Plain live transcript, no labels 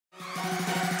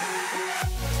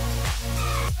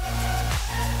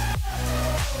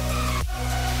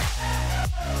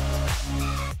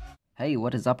Hey,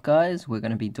 what is up guys? We're going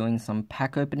to be doing some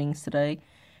pack openings today,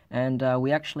 and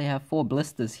we actually have 4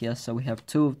 blisters here. So we have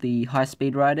 2 of the High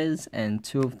Speed Riders and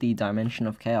 2 of the Dimension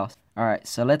of Chaos. Alright,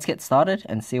 so let's get started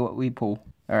and see what we pull.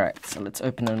 Alright, so let's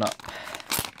open it up.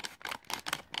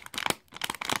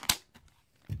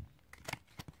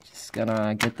 Just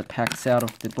gonna get the packs out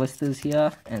of the blisters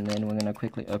here, and then we're gonna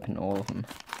quickly open all of them.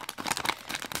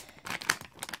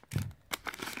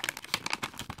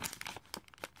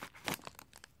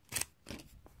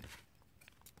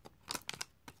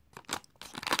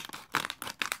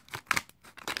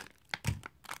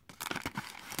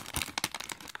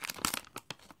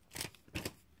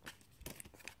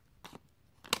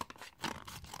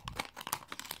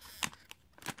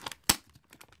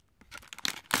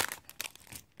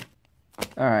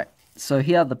 Alright, so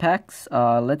here are the packs.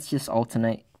 Let's just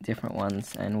alternate different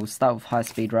ones, and we'll start with High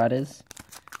Speed Riders.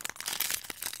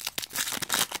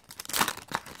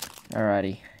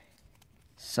 Alrighty,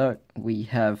 so we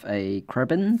have a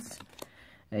Krebins,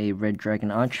 a Red Dragon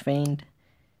Archfiend,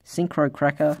 Synchro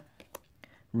Cracker,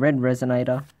 Red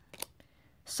Resonator,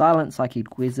 Silent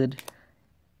Psychic Wizard,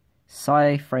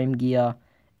 Psy Frame Gear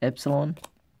Epsilon,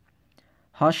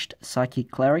 Hushed Psychic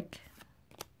Cleric,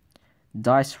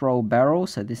 Dice Roll Barrel,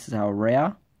 so this is our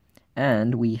rare,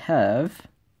 and we have,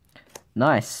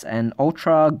 nice, an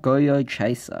Ultra Goyo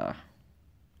Chaser.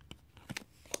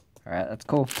 Alright, that's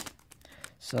cool.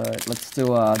 So let's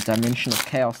do a Dimension of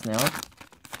Chaos now,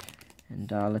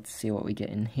 and let's see what we get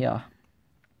in here.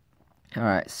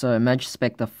 Alright, so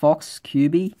Magispector Fox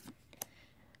QB,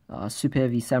 Super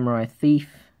Heavy Samurai Thief,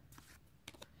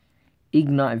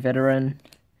 Ignite Veteran,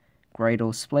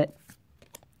 Gradle Split,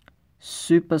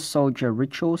 Super Soldier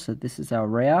Ritual, so this is our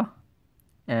rare,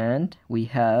 and we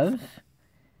have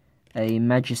a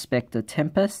Magispector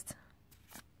Tempest,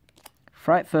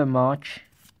 Frightfur March,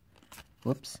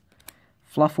 whoops,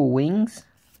 Fluffle Wings,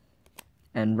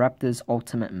 and Raptor's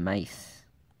Ultimate Mace.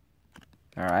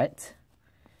 Alright,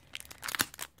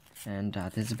 and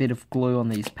there's a bit of glue on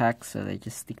these packs, so they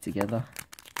just stick together.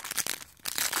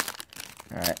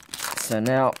 Alright, so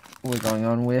now we're going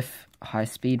on with High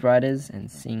Speed Riders and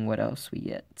seeing what else we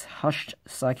get. Hushed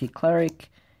Psychic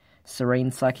Cleric,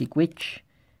 Serene Psychic Witch,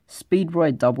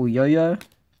 Speedroid Double Yo-Yo,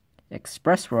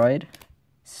 Expressroid,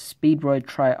 Speedroid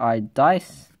Tri-Eyed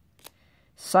Dice,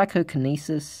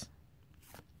 Psychokinesis,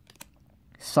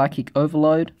 Psychic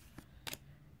Overload,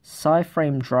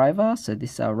 Psy-Frame Driver, so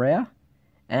this is our rare,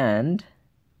 and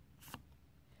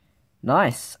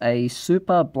nice, a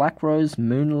Super Black Rose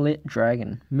Moonlight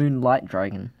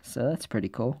Dragon, so that's pretty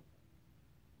cool.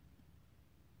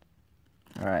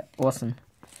 Alright, awesome.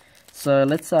 So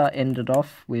let's end it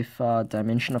off with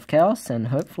Dimension of Chaos, and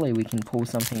hopefully we can pull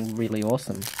something really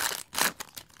awesome.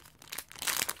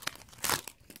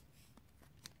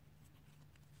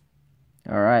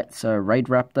 Alright, so Raid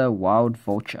Raptor Wild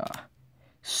Vulture,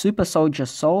 Super Soldier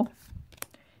Soul,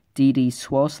 DD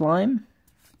Swirl Slime,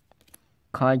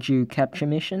 Kaiju Capture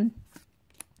Mission,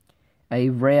 a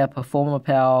rare Performer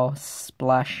Power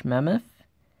Splash Mammoth,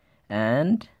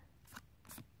 and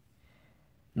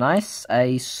nice,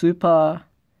 a Super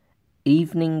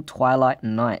Evening Twilight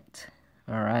Night.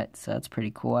 Alright, so that's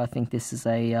pretty cool. I think this is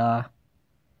a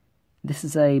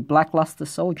Blackluster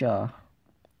Soldier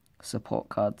support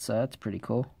card, so that's pretty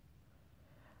cool.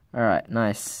 Alright,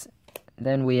 nice.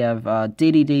 Then we have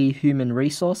DDD Human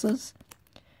Resources,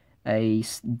 a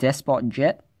Despot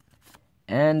Jet,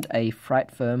 and a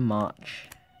Frightfur March.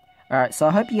 Alright, so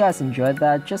I hope you guys enjoyed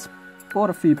that. Just bought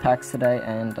a few packs today,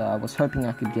 and was hoping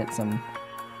I could get some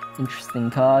interesting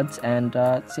cards, and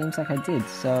it seems like I did.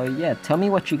 So yeah, tell me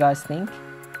what you guys think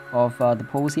of the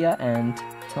pulls here, and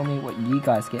tell me what you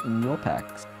guys get in your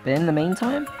packs. But in the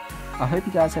meantime, I hope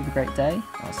you guys have a great day.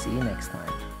 I'll see you next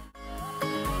time.